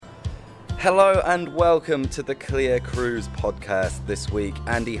Hello and welcome to the Clear Cruise podcast. This week,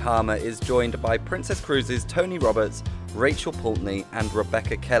 Andy Harmer is joined by Princess Cruises' Tony Roberts, Rachel Poultney and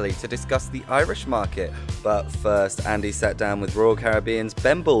Rebecca Kelly to discuss the Irish market. But first, Andy sat down with Royal Caribbean's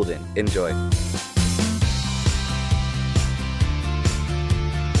Ben Baldwin. Enjoy.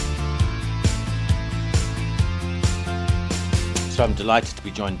 So I'm delighted to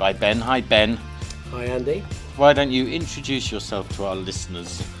be joined by Ben. Hi, Ben. Hi, Andy. Why don't you introduce yourself to our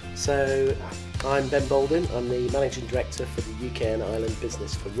listeners? So, I'm Ben Baldwin. I'm the Managing Director for the UK and Ireland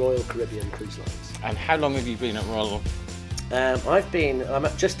business for Royal Caribbean Cruise Lines. And how long have you been at Royal?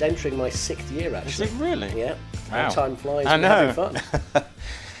 I'm just entering my 6th year, actually. Is it really? Yeah. Wow. Time flies. I We're know. having fun.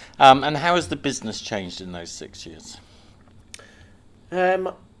 And how has the business changed in those 6 years?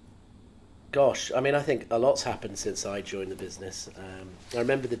 Gosh, I think a lot's happened since I joined the business. I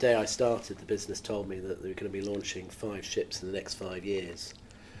remember the day I started, the business told me that they were going to be launching 5 ships in the next 5 years.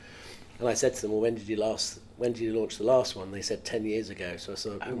 And I said to them, well, when did you launch the last one? They said 10 years ago. So I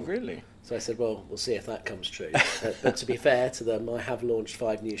said, Oh, really? So I said, well, we'll see if that comes true. But to be fair to them, I have launched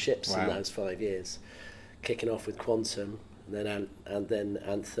 5 new ships in those 5 years, kicking off with Quantum, and then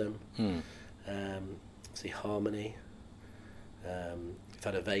Anthem, see Harmony, we've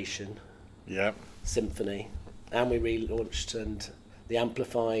had Ovation, Symphony, and we relaunched and the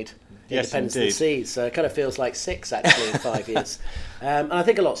Amplified, Independence of the Seas. So it kind of feels like 6 actually in 5 years. And I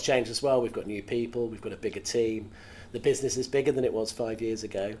think a lot's changed as well. We've got new people, we've got a bigger team. The business is bigger than it was 5 years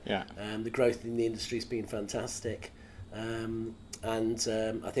ago. The growth in the industry has been fantastic. And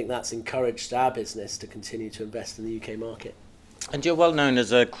I think that's encouraged our business to continue to invest in the UK market. And you're well known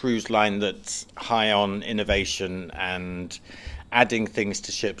as a cruise line that's high on innovation and adding things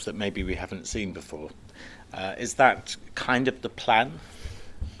to ships that maybe we haven't seen before. Is that kind of the plan?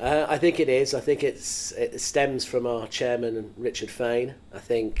 I think it is. I think it stems from our chairman, Richard Fain. I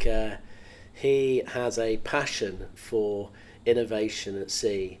think he has a passion for innovation at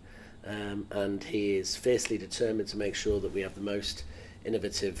sea, and he is fiercely determined to make sure that we have the most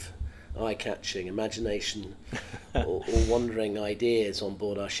innovative, eye-catching, imagination or wandering ideas on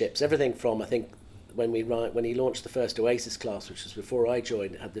board our ships. Everything from, I think, when he launched the first Oasis class, which was before I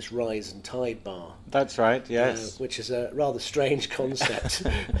joined, it had this rise and tide bar. That's right, yes. Which is a rather strange concept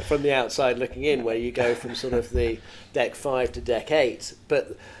from the outside looking in, where you go from sort of the deck 5 to deck 8.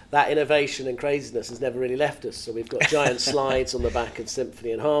 But that innovation and craziness has never really left us. So we've got giant slides on the back of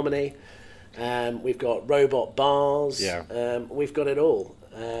Symphony and Harmony. We've got robot bars. We've got it all.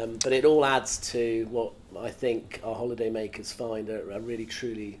 But it all adds to what I think our holidaymakers find a really,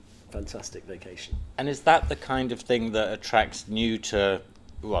 truly fantastic vacation. And is that the kind of thing that attracts new to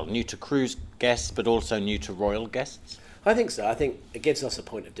cruise guests, but also new to Royal guests? I think so. I think it gives us a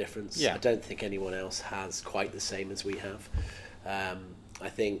point of difference. Yeah. I don't think anyone else has quite the same as we have. I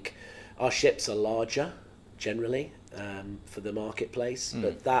think our ships are larger, generally, for the marketplace,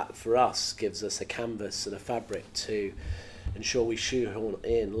 but that, for us, gives us a canvas and a fabric to ensure we shoehorn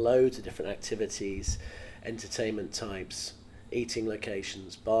in loads of different activities, entertainment types, eating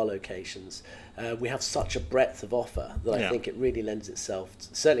locations, bar locations. We have such a breadth of offer that I think it really lends itself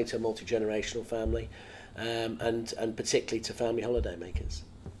certainly to a multi-generational family, and particularly to family holidaymakers.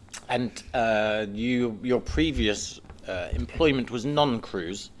 And your previous employment was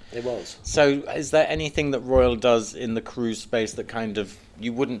non-cruise. It was. So is there anything that Royal does in the cruise space that kind of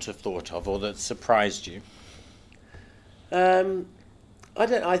you wouldn't have thought of or that surprised you?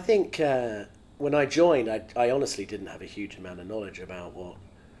 I think when I joined, I honestly didn't have a huge amount of knowledge about what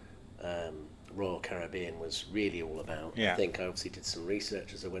Royal Caribbean was really all about. I think I obviously did some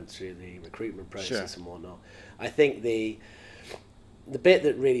research as I went through the recruitment process and whatnot. I think the bit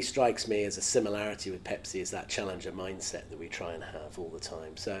that really strikes me as a similarity with Pepsi is that challenger mindset that we try and have all the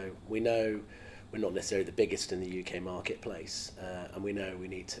time. So we know we're not necessarily the biggest in the UK marketplace, and we know we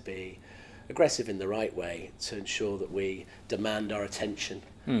need to be aggressive in the right way to ensure that we demand our attention.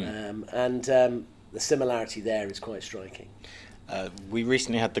 The similarity there is quite striking. We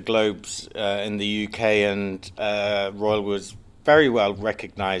recently had the Globes in the UK, and Royal was very well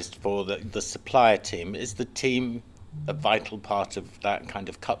recognised for the supplier team. Is the team a vital part of that kind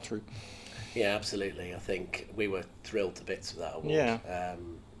of cut through? Yeah, absolutely. I think we were thrilled to bits with that award.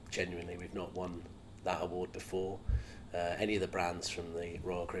 Genuinely, we've not won that award before. Any of the brands from the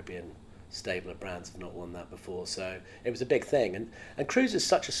Royal Caribbean stable of brands have not won that before, so it was a big thing. And cruise is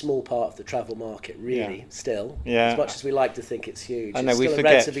such a small part of the travel market, really, still. As much as we like to think it's huge, I know, it's we still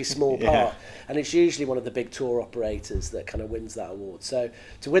forget. a relatively small part, and it's usually one of the big tour operators that kind of wins that award. So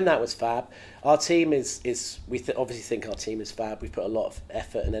to win that was fab. Our team obviously think our team is fab. We've put a lot of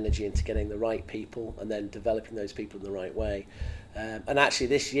effort and energy into getting the right people and then developing those people in the right way. And actually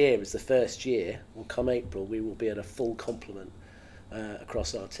this year is the first year, well, come April, we will be at a full complement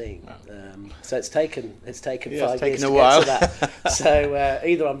across our team. So it's taken 5 years to get to that. So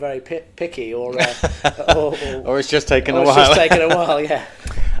either I'm very picky or it's just taken a while. It's just taken a while, yeah.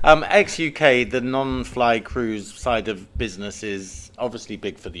 Ex-UK, the non-fly cruise side of business is obviously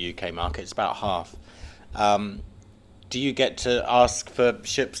big for the UK market. It's about half. Do you get to ask for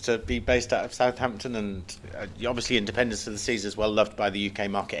ships to be based out of Southampton? And obviously Independence of the Seas is well loved by the UK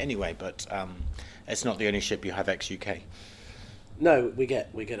market anyway, but it's not the only ship you have ex-UK. No, we get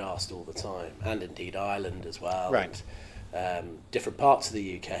asked all the time, and indeed Ireland as well. Right. And, different parts of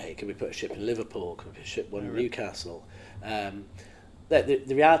the UK. Can we put a ship in Liverpool? Can we put a ship in Newcastle? The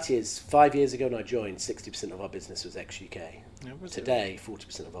reality is, 5 years ago when I joined, 60% of our business was ex-UK. Today,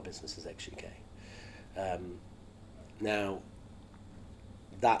 40% of our business is ex-UK. Now,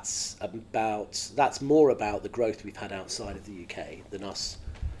 that's more about the growth we've had outside of the UK than us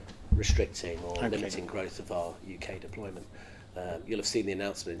restricting or limiting growth of our UK deployment. You'll have seen the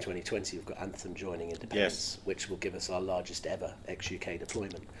announcement in 2020. We've got Anthem joining Independence, which will give us our largest ever ex-UK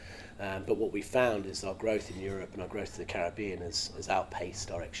deployment. But what we found is our growth in Europe and our growth in the Caribbean has outpaced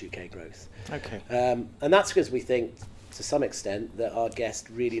our ex-UK growth. And that's because we think, to some extent, that our guest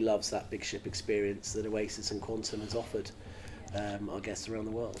really loves that big ship experience that Oasis and Quantum has offered our guests around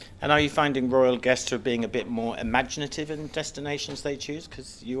the world. And are you finding Royal guests are being a bit more imaginative in destinations they choose?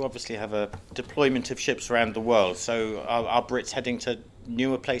 Because you obviously have a deployment of ships around the world, so are Brits heading to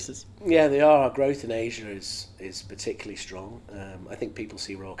newer places? Yeah, they are. Our growth in Asia is particularly strong. I think people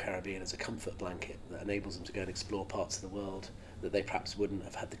see Royal Caribbean as a comfort blanket that enables them to go and explore parts of the world that they perhaps wouldn't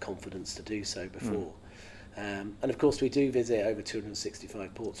have had the confidence to do so before. And of course we do visit over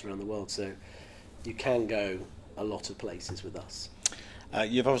 265 ports around the world, so you can go a lot of places with us.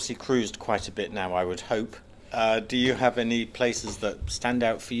 You've obviously cruised quite a bit now, I would hope. Do you have any places that stand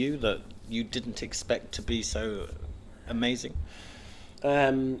out for you that you didn't expect to be so amazing?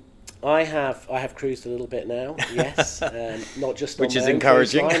 I have cruised a little bit now, yes. Not just on which my is own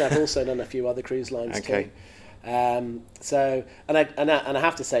encouraging. cruise line. I've also done a few other cruise lines too. So I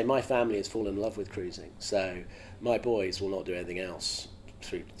have to say, my family has fallen in love with cruising. So my boys will not do anything else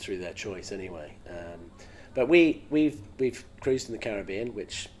through their choice anyway. But we've cruised in the Caribbean,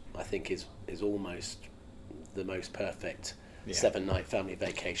 which I think is almost the most perfect 7-night family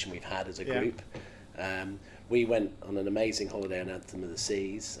vacation we've had as a group. We went on an amazing holiday on Anthem of the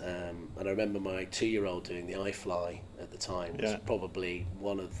Seas, and I remember my 2-year-old doing the iFly at the time. It was probably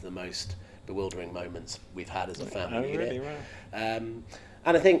one of the most bewildering moments we've had as a family unit. Really? Wow.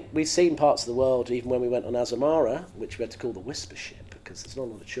 And I think we've seen parts of the world, even when we went on Azamara, which we had to call the Whisper ship, because there's not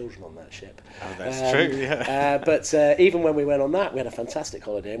a lot of children on that ship. Oh, that's true, yeah. But even when we went on that, we had a fantastic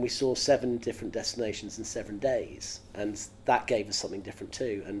holiday, and we saw 7 different destinations in 7 days, and that gave us something different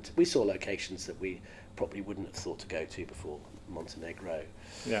too. And we saw locations that we probably wouldn't have thought to go to before, Montenegro,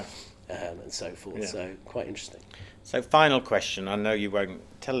 and so forth. So quite interesting. So final question. I know you won't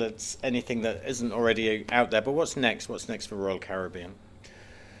tell us anything that isn't already out there, but what's next? What's next for Royal Caribbean?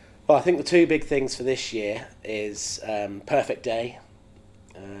 Well, I think the 2 big things for this year is Perfect Day.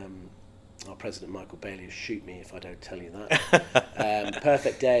 Our President Michael Bailey will shoot me if I don't tell you that.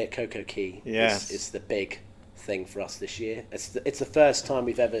 Perfect Day at Coco Quay is the big thing for us this year. It's the first time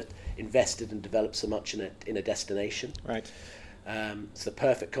we've ever invested and developed so much in a destination. Right. It's the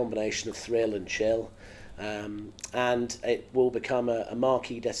perfect combination of thrill and chill. And it will become a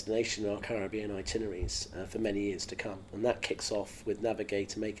marquee destination in our Caribbean itineraries for many years to come. And that kicks off with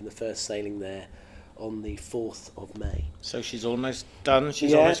Navigator making the first sailing there on the 4th of May. So she's almost done?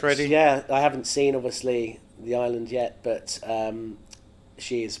 She's almost ready? Yeah, I haven't seen, obviously, the island yet, but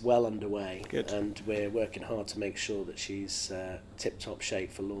she is well underway. Good. And we're working hard to make sure that she's tip-top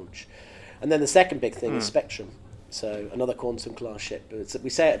shape for launch. And then the second big thing is Spectrum. So another Quantum class ship. We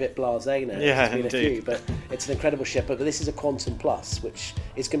say it a bit blasé now. Yeah, it's been indeed. a few, but it's an incredible ship. But this is a Quantum Plus, which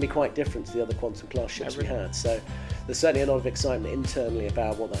is going to be quite different to the other Quantum class ships we had. So there's certainly a lot of excitement internally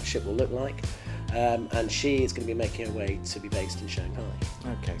about what that ship will look like. And she is going to be making her way to be based in Shanghai.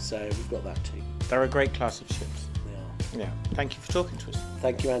 Okay. So we've got that too. They're a great class of ships. They are. Yeah. Thank you for talking to us.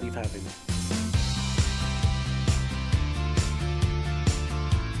 Thank you, Andy, for having me.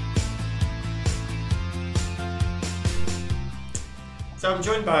 So I'm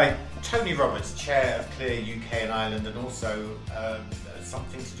joined by Tony Roberts, Chair of Clear UK and Ireland, and also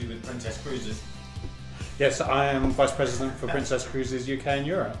something to do with Princess Cruises. Yes, I am Vice President for Princess Cruises UK and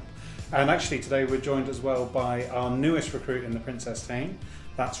Europe. And actually today we're joined as well by our newest recruit in the Princess team.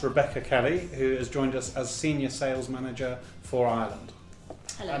 That's Rebecca Kelly, who has joined us as Senior Sales Manager for Ireland.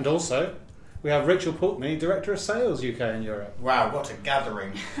 Hello. And also we have Rachel Pulteney, Director of Sales UK and Europe. Wow, what a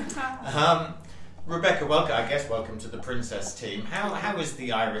gathering. Rebecca, welcome to the Princess team. How is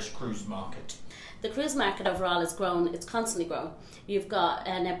the Irish cruise market? The cruise market overall has grown. It's constantly grown. You've got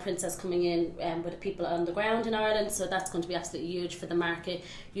now Princess coming in with the people on the ground in Ireland, so that's going to be absolutely huge for the market,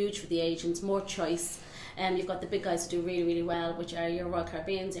 huge for the agents, more choice. You've got the big guys who do really, really well, which are your Royal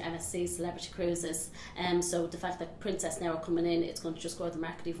Caribbeans, your MSC, Celebrity Cruises. So the fact that Princess now are coming in, it's going to just grow the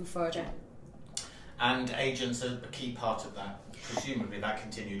market even further. And agents are a key part of that, presumably that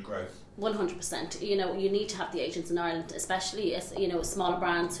continued growth. 100%. You know, you need to have the agents in Ireland, especially as smaller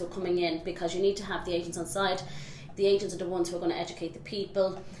brands who are coming in, because you need to have the agents on side. The agents are the ones who are going to educate the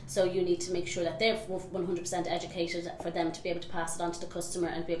people, so you need to make sure that they're 100% educated for them to be able to pass it on to the customer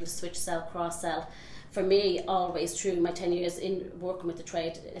and be able to switch, sell, cross-sell. For me, always through my 10 years in working with the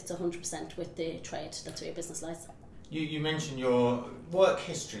trade, it's 100% with the trade. That's where your business lies. You mentioned your work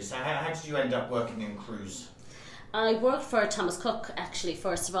history, so how did you end up working in cruise? I worked for Thomas Cook, actually.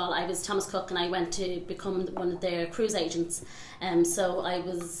 First of all, I was Thomas Cook and I went to become one of their cruise agents. So I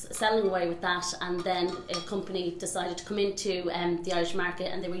was selling away with that, and then a company decided to come into the Irish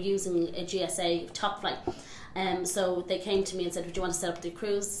market, and they were using a GSA Top Flight. So they came to me and said, would you want to set up the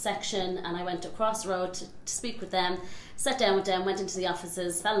cruise section? And I went across the road to speak with them, sat down with them, went into the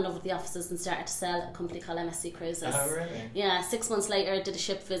offices, fell in love with the offices and started to sell a company called MSC Cruises. Oh, really? Yeah, 6 months later I did a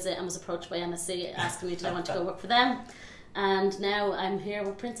ship visit and was approached by MSC asking me did I want to go work for them. And now I'm here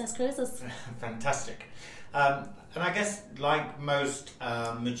with Princess Cruises. Fantastic. And I guess, like most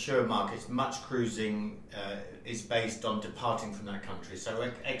mature markets, much cruising is based on departing from that country. So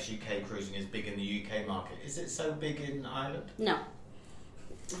ex-UK cruising is big in the UK market. Is it so big in Ireland? No.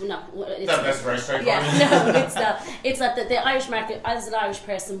 No, that's very straightforward. Yeah, no, it's not. It's not that the Irish market. As an Irish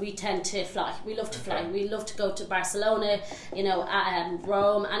person, we tend to fly. We love to fly. We love to go to Barcelona,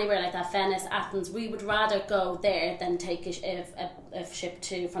 Rome, anywhere like that, Venice, Athens. We would rather go there than take a ship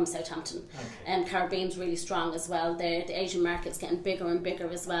from Southampton. And Caribbean's really strong as well. The Asian market's getting bigger and bigger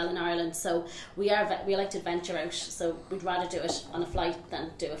as well in Ireland. So we like to venture out. So we'd rather do it on a flight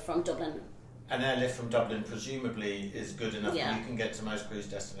than do it from Dublin. An airlift from Dublin presumably is good enough that you can get to most cruise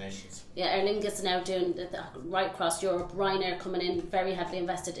destinations. Yeah, Aer Lingus are now doing right across Europe. Ryanair coming in, very heavily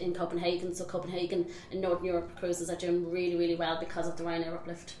invested in Copenhagen. So Copenhagen and Northern Europe cruises are doing really, really well because of the Ryanair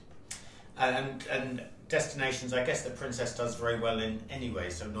uplift. And destinations, I guess the Princess does very well in anyway,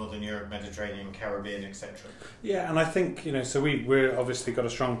 so Northern Europe, Mediterranean, Caribbean, etc. Yeah, and I think, so we're obviously got a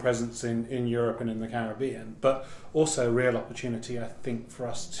strong presence in Europe and in the Caribbean, but also a real opportunity, I think, for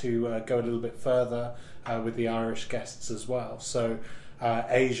us to go a little bit further with the Irish guests as well. So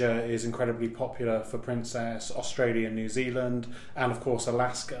Asia is incredibly popular for Princess, Australia and New Zealand, and of course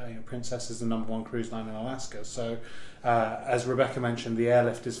Alaska. Princess is the #1 cruise line in Alaska. So as Rebecca mentioned, the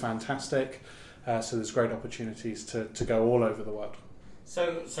airlift is fantastic. So there's great opportunities to go all over the world.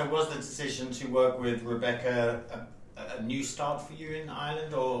 So was the decision to work with Rebecca a new start for you in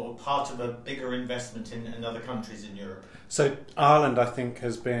Ireland, or part of a bigger investment in other countries in Europe? So Ireland, I think,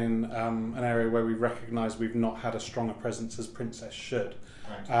 has been an area where we recognise we've not had a stronger presence as Princess should.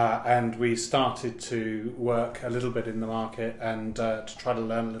 Right. And we started to work a little bit in the market and to try to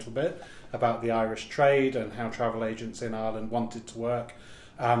learn a little bit about the Irish trade and how travel agents in Ireland wanted to work.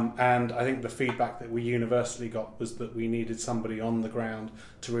 And I think the feedback that we universally got was that we needed somebody on the ground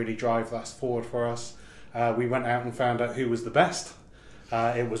to really drive that forward for us. We went out and found out who was the best.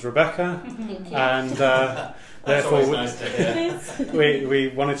 It was Rebecca, and therefore nice to hear. we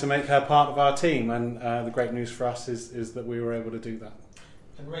wanted to make her part of our team. And the great news for us is that we were able to do that.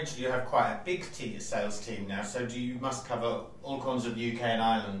 And Rachel, you have quite a big sales team now, so you must cover all corners of UK and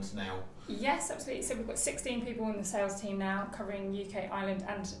Ireland now. Yes, absolutely. So we've got 16 people in the sales team now, covering UK, Ireland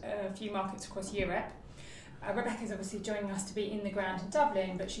and a few markets across Europe. Rebecca's obviously joining us to be in the ground in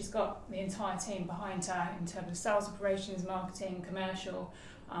Dublin, but she's got the entire team behind her in terms of sales operations, marketing, commercial.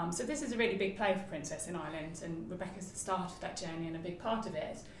 So this is a really big play for Princess in Ireland, and Rebecca's the start of that journey and a big part of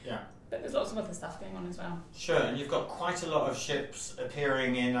it. Yeah. But there's lots of other stuff going on as well. Sure, and you've got quite a lot of ships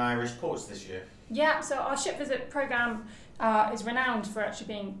appearing in Irish ports this year. Yeah, so our ship visit programme is renowned for actually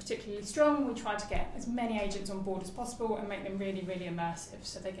being particularly strong. We try to get as many agents on board as possible and make them really, really immersive,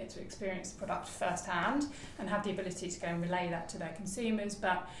 so they get to experience the product firsthand and have the ability to go and relay that to their consumers.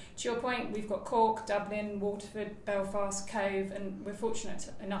 But to your point, we've got Cork, Dublin, Waterford, Belfast, Cove, and we're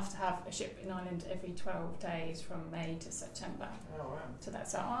fortunate enough to have a ship in Ireland every 12 days from May to September. Oh, wow. So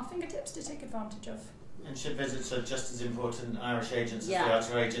that's at our fingertips to take advantage of. And ship visits are just as important Irish agents as they are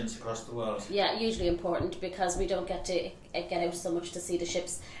to agents across the world. Yeah, hugely important, because we don't get to get out so much to see the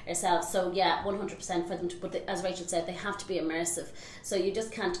ships ourselves. So yeah, 100% for them to put, as Rachel said, they have to be immersive. So you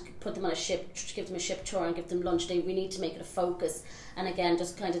just can't put them on a ship, give them a ship tour and give them lunch. We need to make it a focus, and again,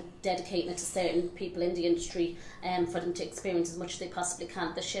 just kind of dedicating it to certain people in the industry for them to experience as much as they possibly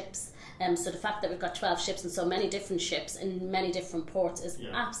can the ships. So the fact that we've got 12 ships and so many different ships in many different ports is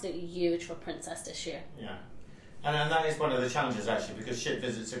absolutely huge for Princess this year. Yeah. And that is one of the challenges, actually, because ship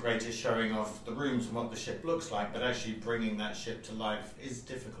visits are great at showing off the rooms and what the ship looks like, but actually bringing that ship to life is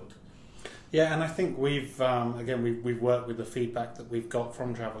difficult. Yeah, and I think we've worked with the feedback that we've got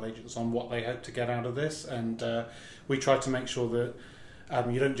from travel agents on what they hope to get out of this, and we try to make sure that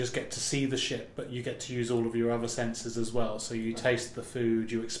you don't just get to see the ship, but you get to use all of your other senses as well. So you taste the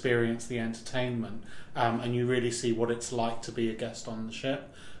food, you experience the entertainment, and you really see what it's like to be a guest on the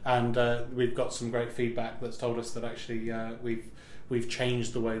ship. And we've got some great feedback that's told us that actually we've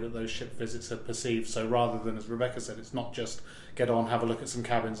changed the way that those ship visits are perceived. So rather than, as Rebecca said, it's not just get on, have a look at some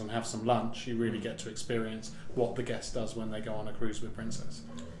cabins and have some lunch. You really get to experience what the guest does when they go on a cruise with Princess.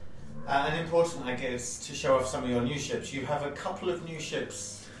 And important, I guess, to show off some of your new ships. You have a couple of new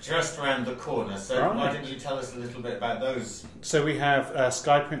ships just around the corner, so why don't you tell us a little bit about those? So we have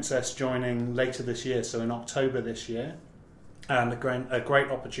Sky Princess joining later this year, so in October this year, and a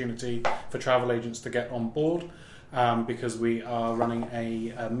great opportunity for travel agents to get on board, because we are running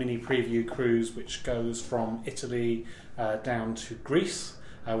a mini preview cruise which goes from Italy down to Greece,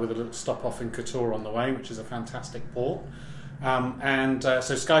 with a little stop off in Kotor on the way, which is a fantastic port.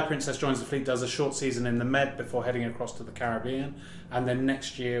 So Sky Princess joins the fleet, does a short season in the Med before heading across to the Caribbean, and then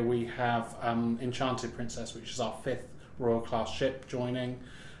next year we have Enchanted Princess, which is our 5th Royal Class ship, joining.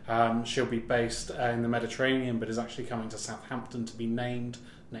 She'll be based in the Mediterranean, but is actually coming to Southampton to be named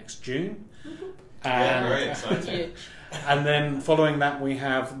next June. Very exciting. And then following that we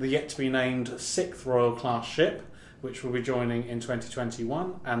have the yet to be named 6th Royal Class ship, which will be joining in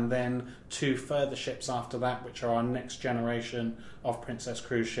 2021, and then 2 further ships after that, which are our next generation of Princess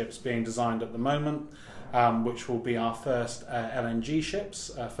cruise ships being designed at the moment, which will be our first LNG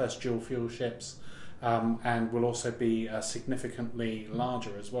ships, first dual fuel ships, and will also be significantly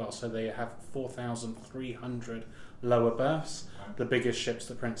larger as well. So they have 4,300 lower berths, the biggest ships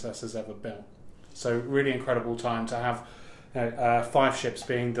that Princess has ever built. So really incredible time to have 5 ships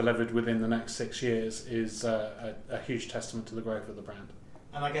being delivered within the next 6 years is a huge testament to the growth of the brand.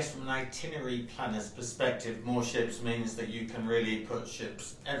 And I guess from an itinerary planner's perspective, more ships means that you can really put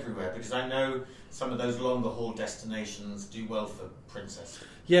ships everywhere, because I know some of those longer haul destinations do well for Princess.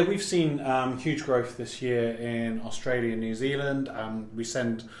 Yeah, we've seen huge growth this year in Australia and New Zealand. We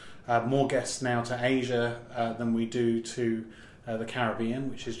send more guests now to Asia than we do to the Caribbean,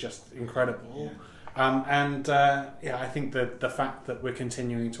 which is just incredible. Yeah. I think that the fact that we're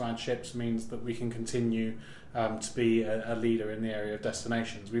continuing to add ships means that we can continue to be a leader in the area of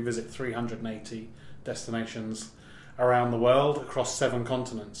destinations. We visit 380 destinations around the world across 7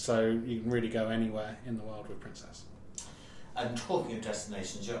 continents, so you can really go anywhere in the world with Princess. And talking of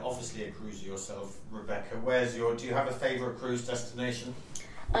destinations, you're obviously a cruiser yourself, Rebecca. Do you have a favourite cruise destination?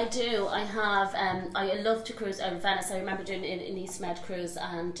 I do. I have. I love to cruise out of Venice. I remember doing an East Med cruise,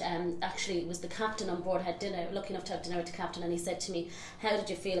 and actually it was the captain on board. I had dinner, lucky enough to have dinner with the captain, and he said to me, "How did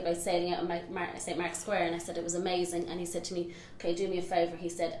you feel about sailing out of St. Mark's Square?" And I said it was amazing. And he said to me, "Okay, do me a favour." He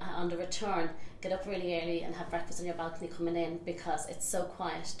said, "On the return, get up really early and have breakfast on your balcony coming in, because it's so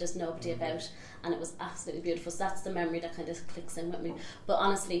quiet. There's nobody about." And it was absolutely beautiful. So that's the memory that kind of clicks in with me. But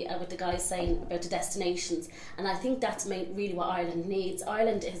honestly, with the guys saying about the destinations, and I think that's really what Ireland needs.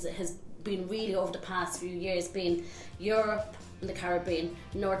 Ireland has been really, over the past few years, been Europe and the Caribbean.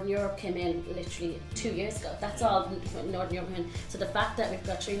 Northern Europe came in literally 2 years ago. That's all Northern Europe came in. So the fact that we've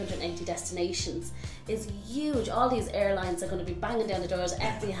got 380 destinations is huge. All these airlines are going to be banging down the doors.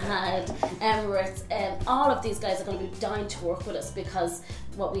 Etihad, Emirates, all of these guys are going to be dying to work with us, because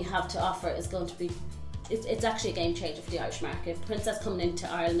what we have to offer is going to be, it's actually a game changer for the Irish market. Princess coming into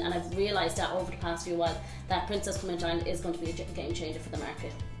Ireland, and I've realised that over the past few while, that Princess coming into Ireland is going to be a game changer for the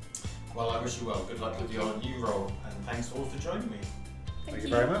market. Well, I wish you well. Good luck with your new role, and thanks all for joining me. Thank you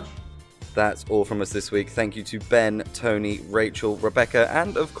very much. That's all from us this week. Thank you to Ben, Tony, Rachel, Rebecca,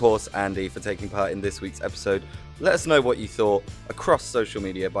 and of course Andy for taking part in this week's episode. Let us know what you thought across social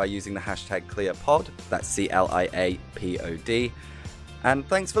media by using the hashtag ClearPod. That's CLIAPOD. And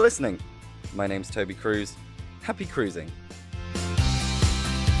thanks for listening. My name's Toby Cruz. Happy cruising.